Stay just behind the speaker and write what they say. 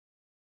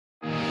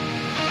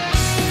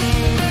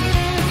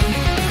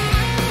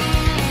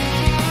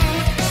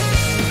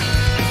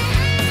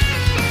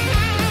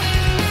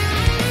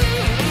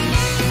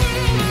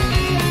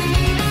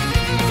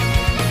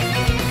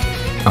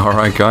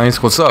Alright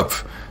guys, what's up?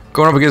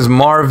 Going up against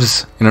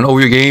Marvs in an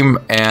OU game,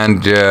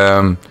 and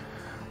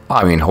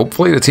I mean,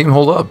 hopefully the team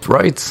hold up,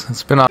 right?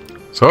 It's been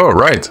so,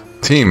 right,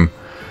 team.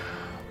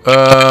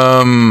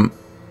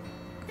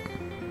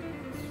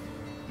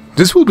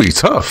 This will be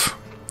tough.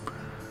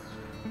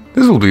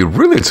 This will be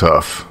really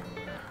tough.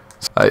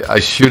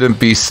 I shouldn't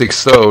be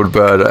 6-0'd,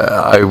 but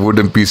I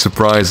wouldn't be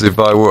surprised if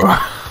I were.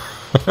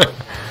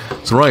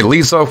 So right,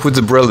 leads off with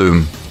the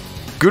Breloom.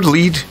 Good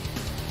lead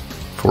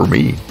for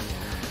me.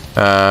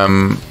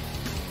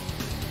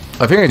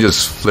 I think I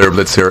just Flare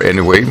Blitz here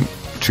anyway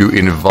to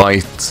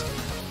invite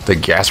the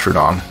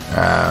Gastrodon.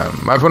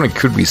 My opponent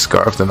could be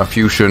Scarfed, and a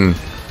Fusion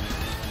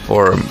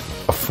or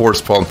a Force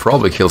Spawn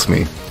probably kills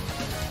me.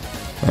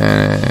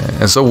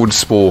 And so would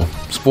Spore.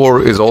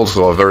 Spore is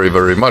also a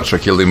very much a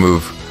killing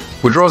move.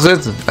 Withdraws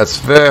it, that's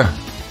fair.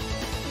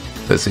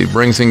 Let's see,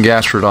 brings in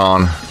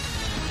Gastrodon.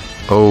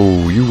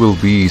 Oh, you will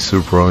be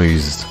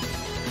surprised.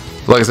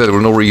 Like I said, there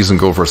was no reason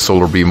to go for a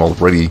Solar Beam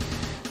already.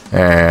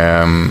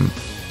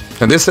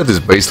 And this set is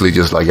basically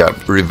just like a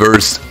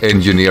reverse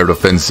engineered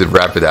offensive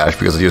Rapidash,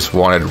 because I just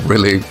wanted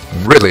really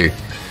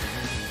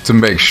to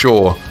make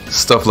sure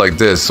stuff like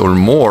this or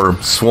more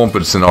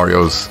Swampert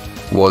scenarios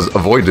was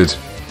avoided.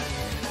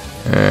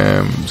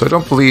 So I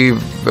don't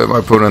believe that my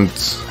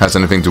opponent has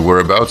anything to worry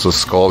about, so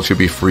Skull should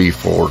be free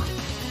for,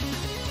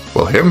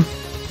 well, him,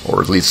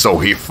 or at least so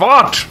he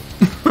thought.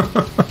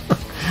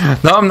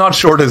 Now I'm not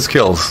sure his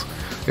kills.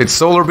 It's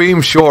Solar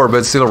Beam, sure,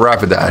 but still a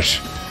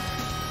Rapidash.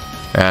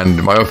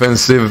 And my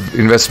offensive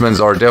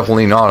investments are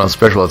definitely not on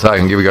special attack,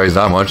 and give you guys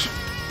that much.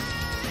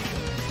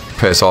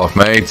 Piss off,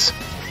 mates.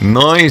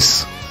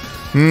 Nice!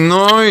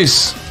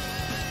 Nice!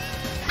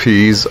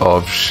 Piece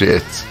of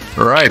shit.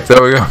 Right,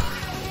 there we go.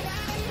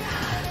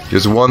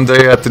 Just one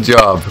day at the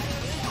job.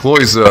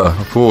 Cloysa,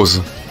 of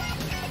course.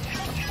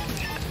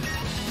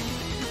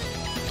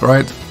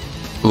 Right.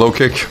 Low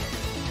kick.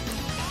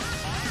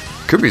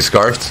 Could be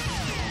Scarfed.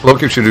 Low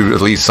kick should do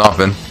at least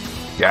something.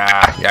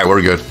 Yeah,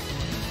 we're good.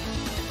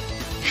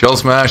 Shell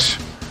Smash.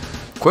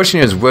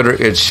 Question is whether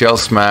it's Shell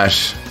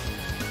Smash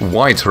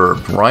White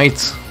Herb,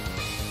 right?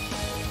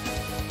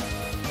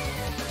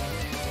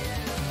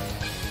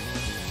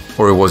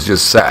 Or it was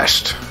just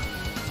sashed.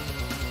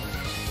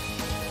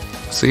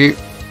 See?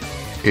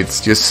 It's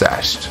just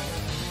sashed.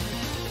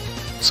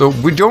 So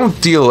we don't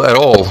deal at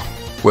all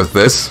with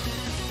this.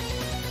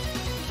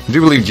 I do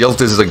believe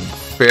Joltis is a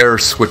fair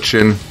switch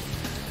in.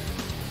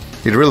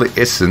 It really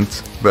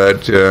isn't,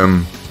 but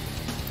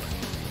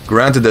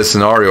granted the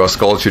scenario, a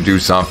Skull should do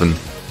something.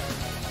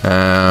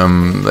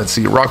 Let's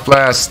see, Rock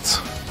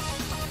Blast.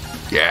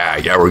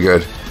 Yeah, we're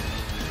good.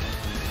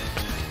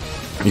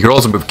 You could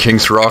also move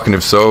King's Rock, and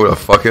if so,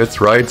 fuck it,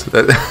 right?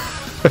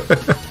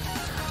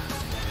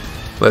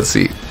 Let's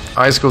see.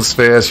 Icicle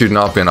Spare should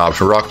not be an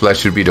option. Rock Blast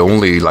should be the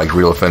only like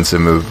real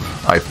offensive move,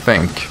 I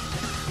think.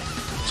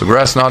 So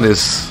Grass Knot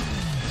is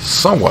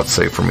somewhat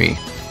safe for me.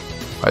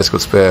 Icicle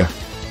Spare.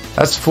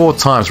 That's 4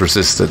 times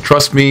resisted.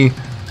 Trust me,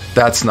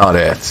 that's not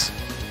it.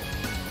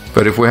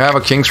 But if we have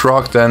a King's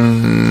Rock,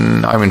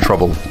 then I'm in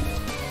trouble.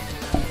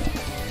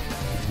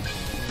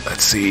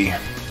 Let's see.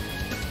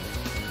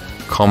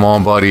 Come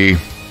on, buddy.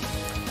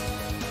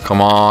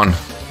 Come on.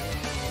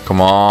 Come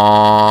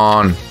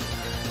on.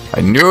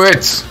 I knew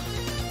it.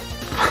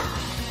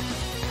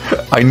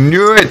 I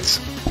knew it.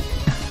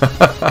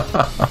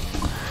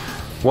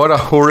 What a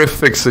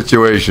horrific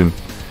situation.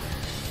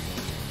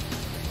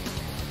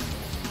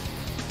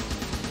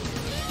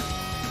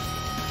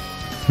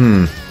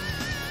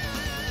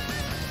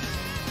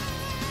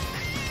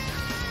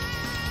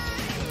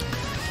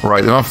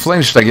 Right, if I'm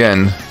flinched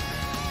again,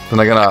 then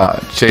I'm gonna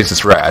chase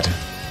this rat.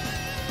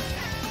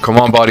 Come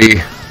on,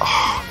 buddy.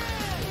 Oh,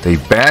 they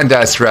banned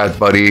that rat,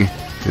 buddy.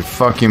 They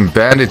fucking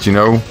banned it, you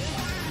know.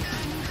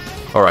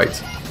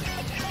 Alright.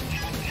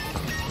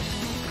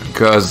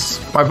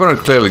 Because my opponent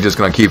clearly just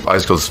gonna keep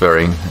Icicle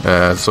Sparing.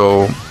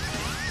 So,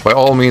 by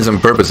all means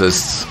and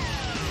purposes,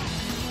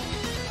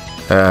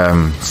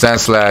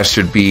 Sandslash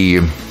should be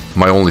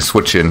my only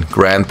switch in.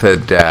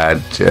 Granted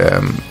that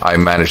I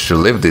managed to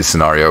live this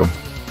scenario.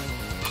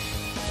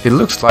 It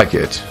looks like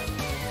it.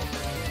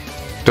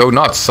 Though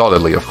not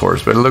solidly, of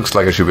course, but it looks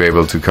like I should be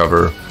able to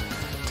cover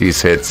these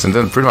hits and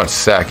then pretty much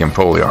sack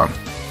Empoleon.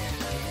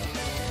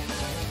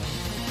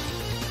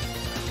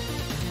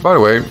 By the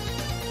way,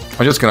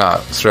 I'm just gonna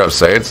straight up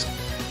say it.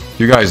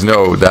 You guys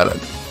know that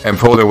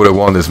Empoleon would have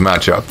won this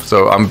matchup,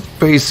 so I'm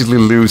basically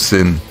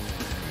losing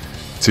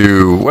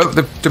to... Well,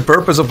 the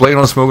purpose of playing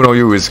on Smoke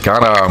OU is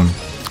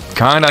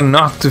kinda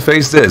not to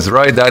face this,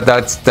 right?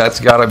 That's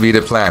gotta be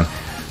the plan.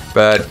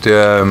 But,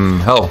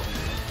 hell,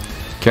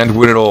 can't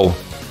win it all.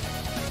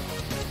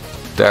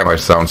 Damn, I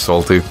sound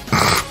salty.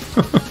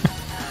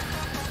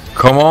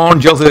 Come on,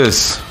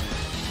 Joltis!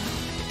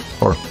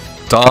 Or,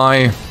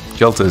 die,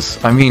 Joltis.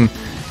 I mean,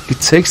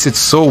 it takes it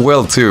so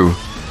well, too.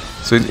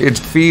 So it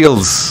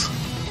feels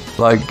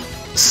like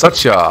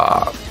such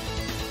a...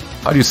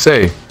 How do you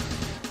say?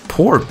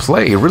 Poor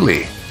play,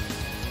 really.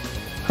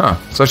 Huh,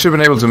 so I should have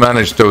been able to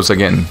manage those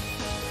again.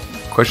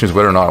 Question is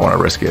whether or not I want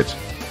to risk it.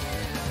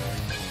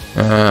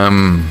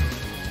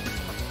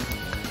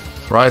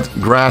 Right,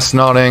 grass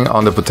nodding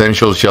on the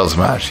potential shell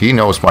smash. He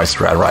knows my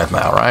strat right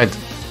now, right?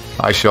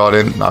 I shot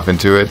in, nothing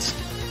to it.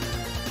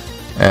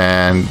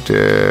 And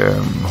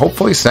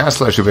hopefully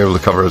Sandslash should be able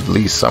to cover at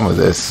least some of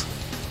this.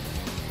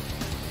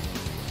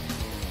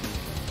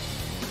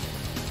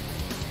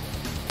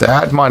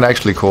 That might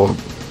actually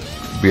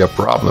be a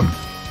problem.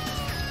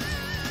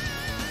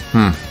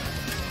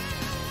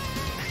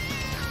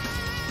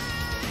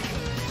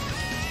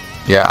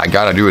 Yeah, I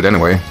gotta do it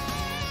anyway.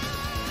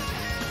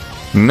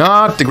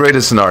 Not the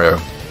greatest scenario.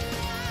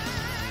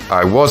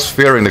 I was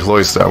fearing the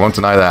cloister, I won't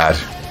deny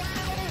that.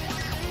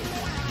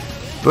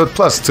 But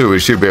 +2, we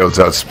should be able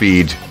to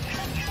outspeed.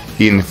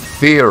 In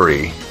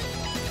theory.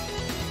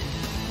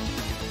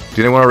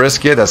 Didn't want to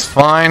risk it, that's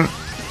fine.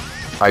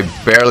 I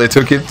barely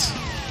took it.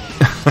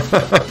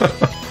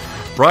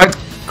 Right,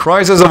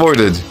 crisis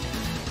avoided.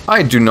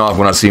 I do not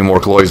want to see more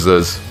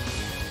cloisters.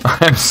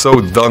 I'm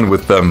so done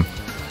with them.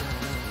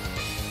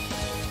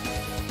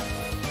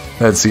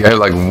 Let's see, I had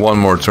like one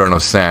more turn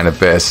of sand at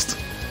best.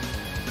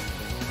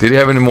 Did he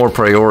have any more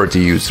priority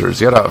users?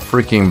 He had a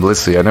freaking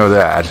Blissey, I know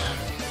that.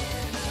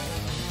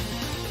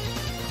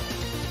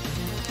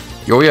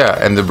 Oh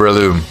yeah, and the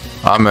Breloom,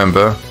 I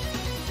remember.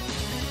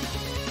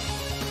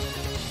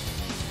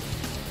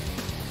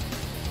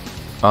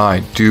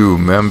 I do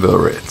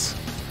remember it.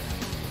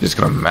 Just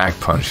gonna Mach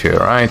Punch here,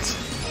 right?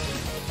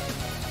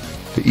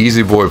 The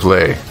easy boy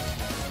play.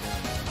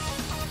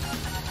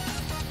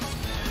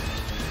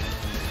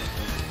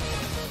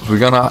 We're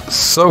gonna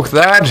soak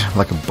that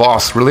like a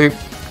boss, really?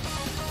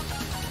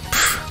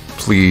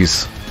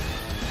 Please.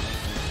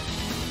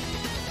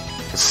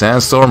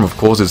 Sandstorm, of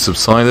course, it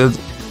subsided.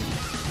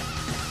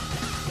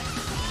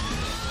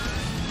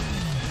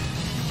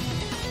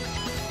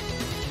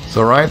 It's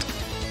alright.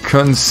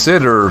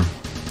 Consider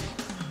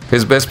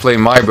his best play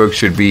in my book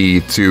should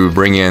be to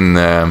bring in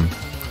the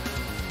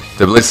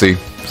Blissey.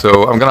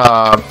 So I'm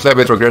gonna play a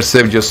bit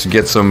aggressive just to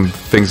get some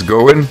things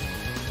going.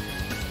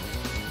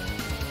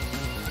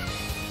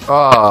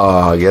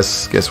 Ah,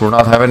 guess we're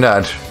not having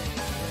that.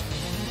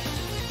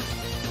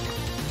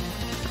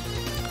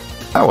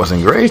 That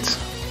wasn't great.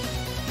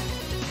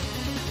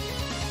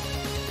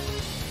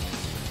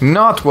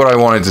 Not what I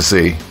wanted to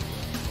see.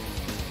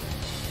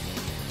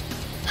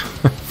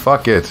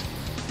 Fuck it.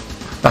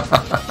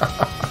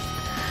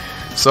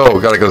 So,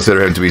 gotta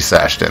consider him to be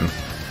sashed in.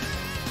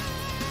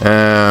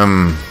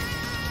 That's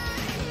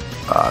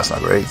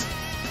not great.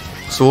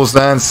 Soul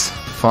Stance,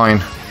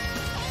 fine.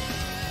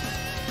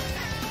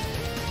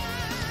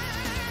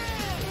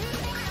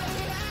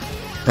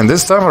 And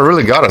this time I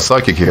really got a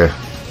Psychic here.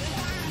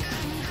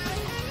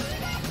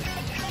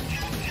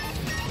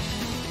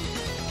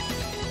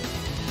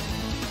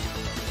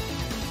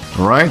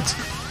 Alright,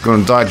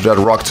 gonna die to that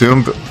Rock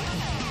Tomb.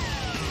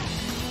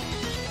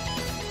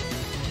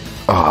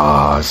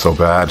 Ah, so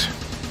bad.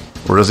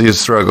 Or does he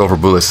just struggle for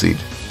Bullet Seed?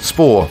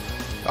 Spore.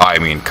 I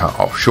mean,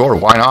 oh, sure,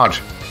 why not?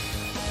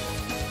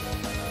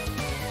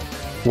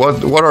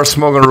 What are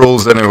smoking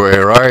rules anyway,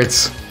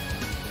 right?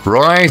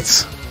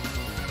 Right?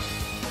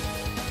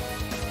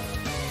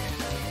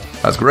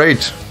 That's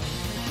great.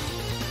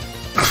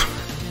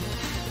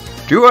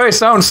 Do I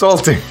sound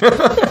salty?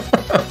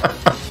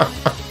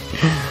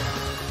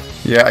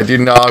 Yeah, I did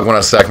not want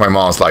to sack my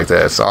mouse like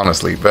this,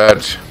 honestly,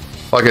 but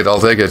fuck it,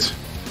 I'll take it.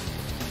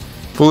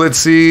 Bullet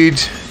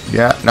Seed,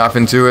 yeah,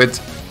 nothing to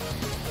it.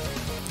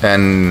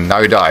 And now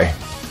you die.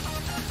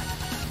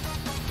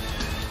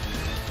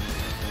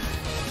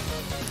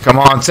 Come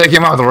on, take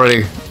him out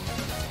already.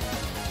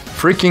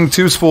 Freaking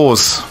 2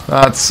 Spores.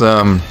 That's,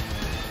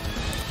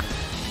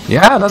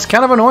 yeah, that's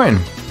kind of annoying.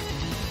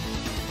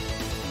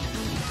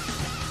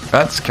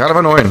 That's kind of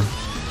annoying.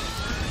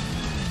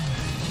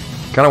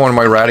 Kind of want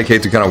my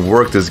Eradicate to kind of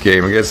work this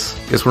game. I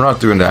guess we're not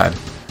doing that.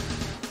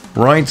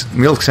 Right,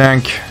 Milk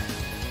Tank.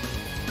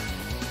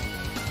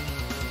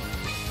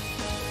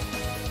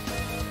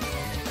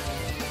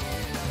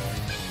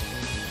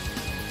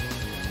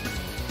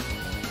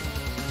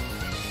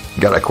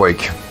 Got a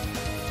Quake.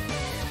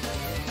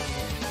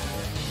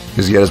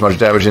 Just get as much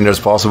damage in there as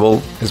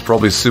possible. It's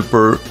probably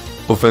super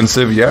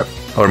offensive, yeah.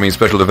 Or I mean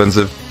special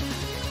defensive.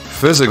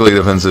 Physically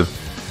defensive.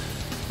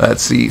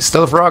 Let's see.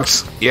 Stealth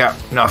Rocks. Yeah,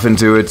 nothing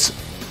to it.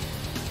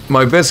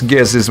 My best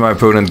guess is my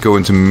opponent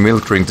going to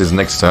Milk Drink this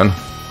next turn.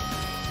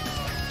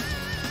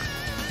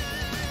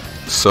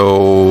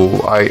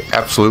 So I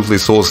absolutely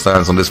Soul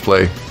Stance on this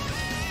play.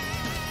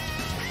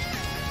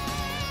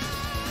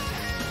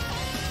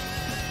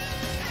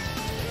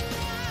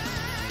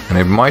 And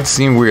it might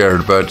seem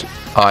weird, but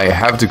I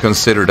have to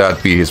consider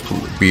that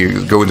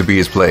going to be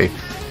his play.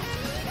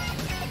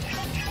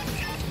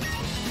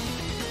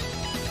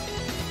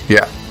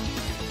 Yeah.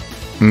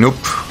 Nope.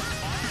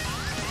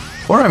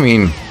 Or I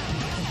mean,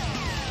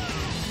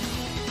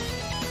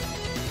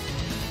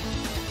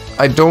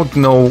 I don't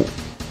know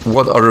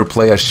what other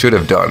play I should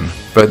have done,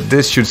 but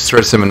this should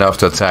stress him enough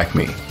to attack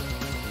me.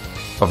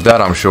 Of that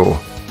I'm sure.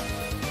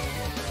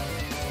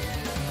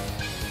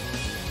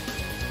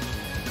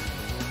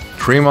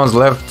 3 months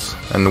left,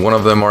 and one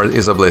of them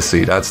is a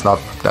Blissey. That's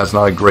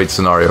not a great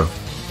scenario.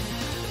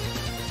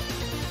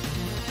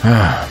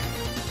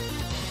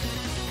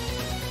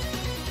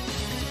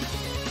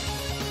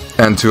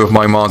 And 2 of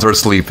my mons are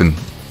sleeping.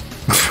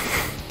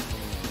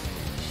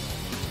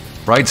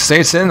 Right,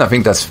 stays in. I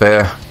think that's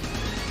fair.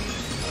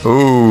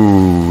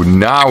 Ooh,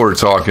 now we're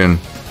talking.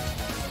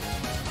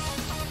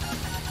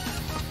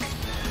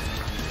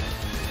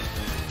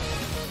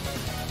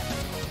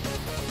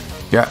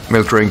 Yeah,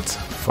 milk drinked.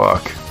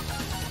 Fuck.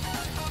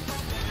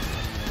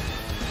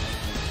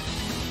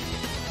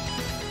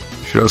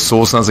 Should have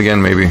soul stance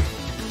again, maybe.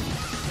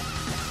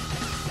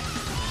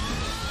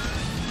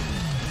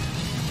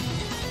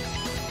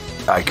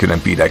 I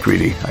couldn't be that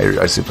greedy.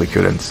 I simply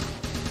couldn't.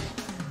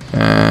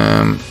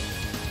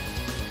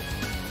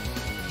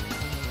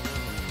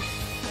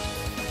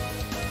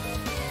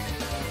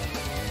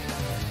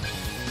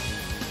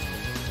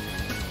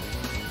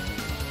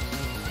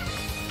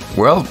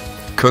 Well,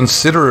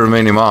 consider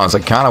remaining mons. I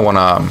kind of want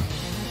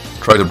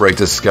to try to break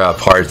this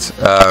apart.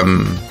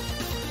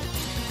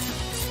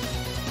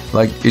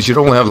 Like, it should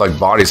only have like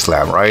body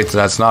slam, right?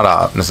 That's not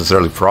a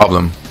necessarily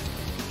problem.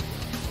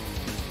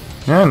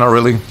 Yeah, not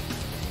really.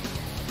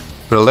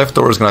 But the left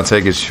door is gonna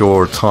take its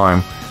short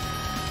time.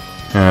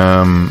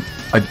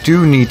 I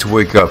do need to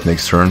wake up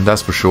next turn,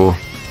 that's for sure.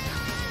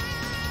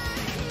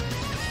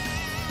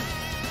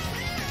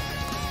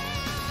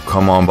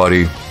 Come on,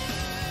 buddy.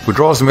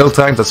 Withdraws the milk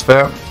tank, that's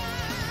fair.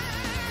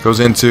 Goes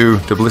into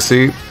the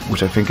Blissey,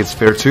 which I think it's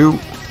fair too.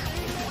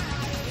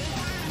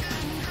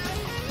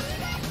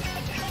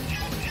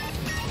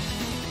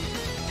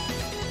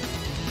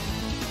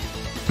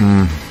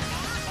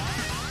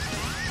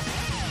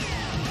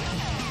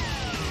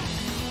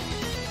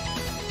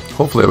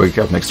 Hopefully I wake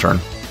up next turn.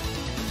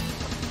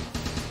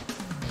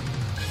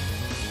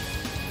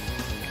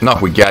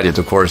 Not with Gadget,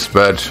 of course,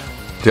 but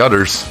the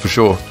others, for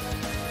sure.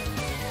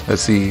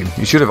 Let's see,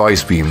 you should have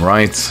Ice Beam,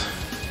 right?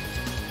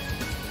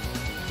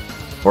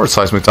 Or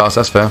Seismic Toss,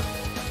 that's fair.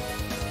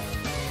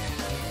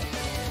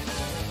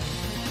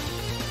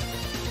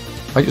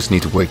 I just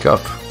need to wake up.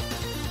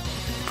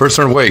 First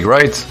turn wake,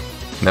 right?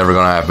 Never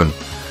gonna happen.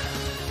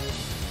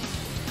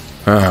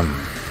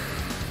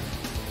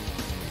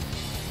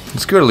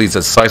 It's good at least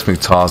that Seismic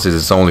Toss is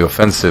its only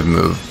offensive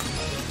move.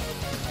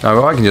 Now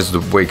if I can just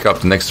wake up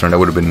the next turn, that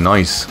would have been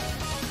nice.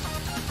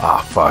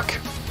 Ah, fuck.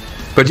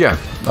 But yeah,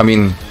 I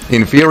mean,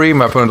 in theory,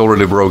 my opponent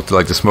already broke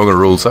like the Smogon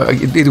rules.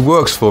 It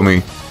works for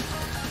me.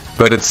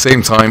 But at the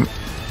same time,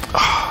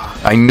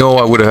 I know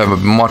I would have a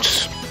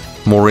much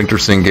more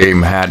interesting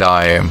game had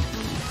I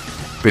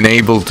been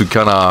able to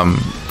kind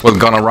of, well,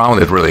 gone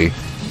around it really.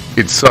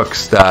 It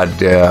sucks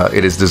that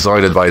it is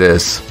decided by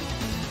this.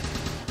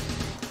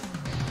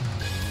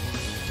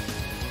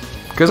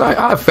 Because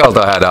I felt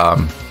I had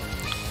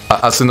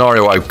a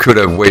scenario I could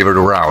have wavered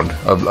around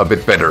a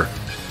bit better.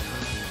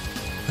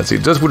 Let's see,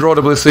 does withdraw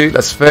the Blissey,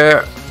 that's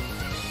fair.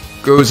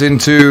 Goes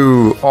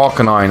into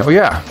Arcanine. Oh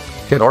yeah,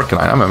 hit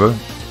Arcanine, I remember.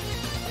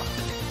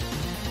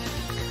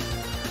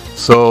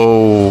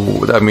 So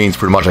that means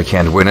pretty much I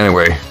can't win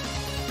anyway.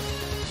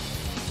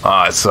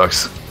 Ah, it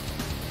sucks.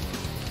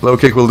 Low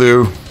kick will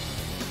do.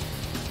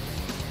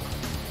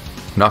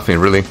 Nothing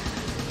really.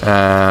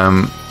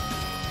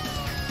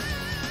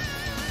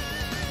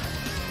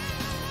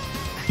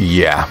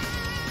 Yeah.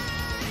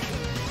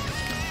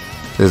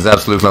 This is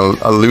absolutely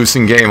a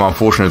losing game,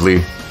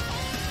 unfortunately.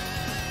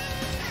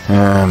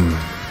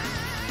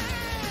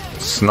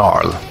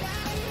 Snarl.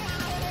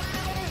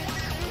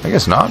 I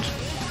guess not.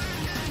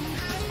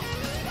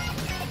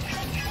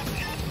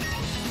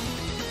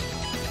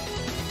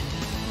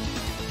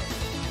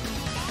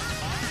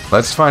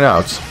 Let's find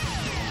out.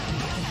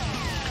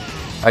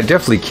 I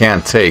definitely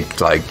can't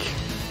take, like,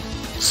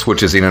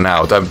 switches in and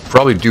out. I'd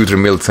probably do the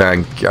milk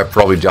tank, I'd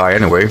probably die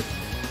anyway.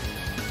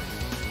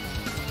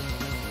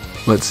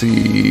 Let's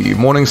see,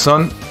 Morning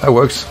Sun, that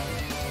works.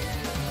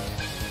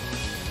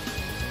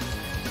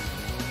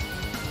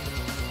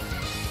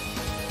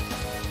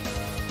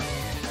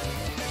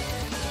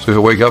 So if I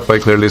wake up, I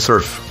clearly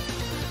surf.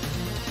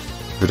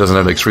 If it doesn't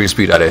have extreme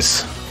speed, that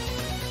is.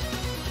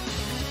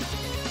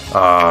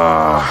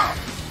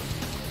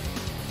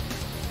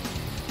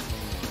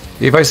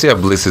 If I see a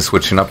Blissey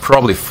switching, I'll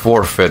probably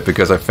forfeit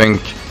because I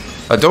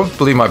don't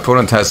believe my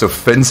opponent has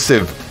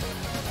offensive,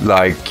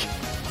 like,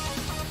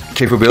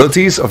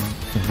 capabilities of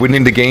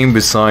winning the game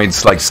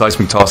besides like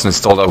Seismic Toss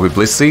installed out with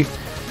Blissey,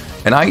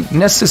 and I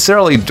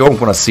necessarily don't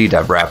want to see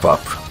that wrap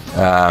up.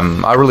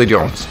 I really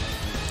don't.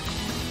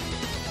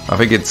 I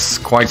think it's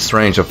quite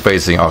strange of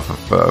facing off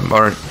of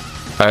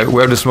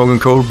we have the Smogon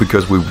code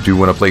because we do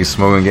want to play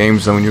Smogon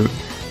games, and when you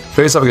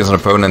face up against an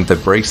opponent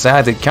that breaks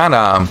that, it kind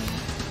of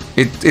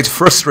it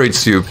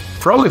frustrates you,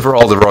 probably for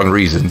all the wrong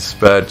reasons,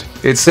 but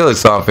it still is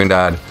something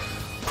that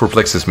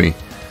perplexes me.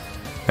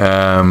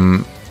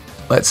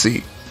 Let's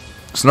see.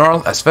 Snarl,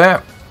 that's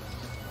fair.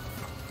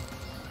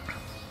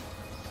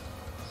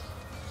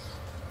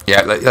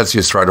 Yeah, let's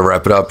just try to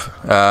wrap it up.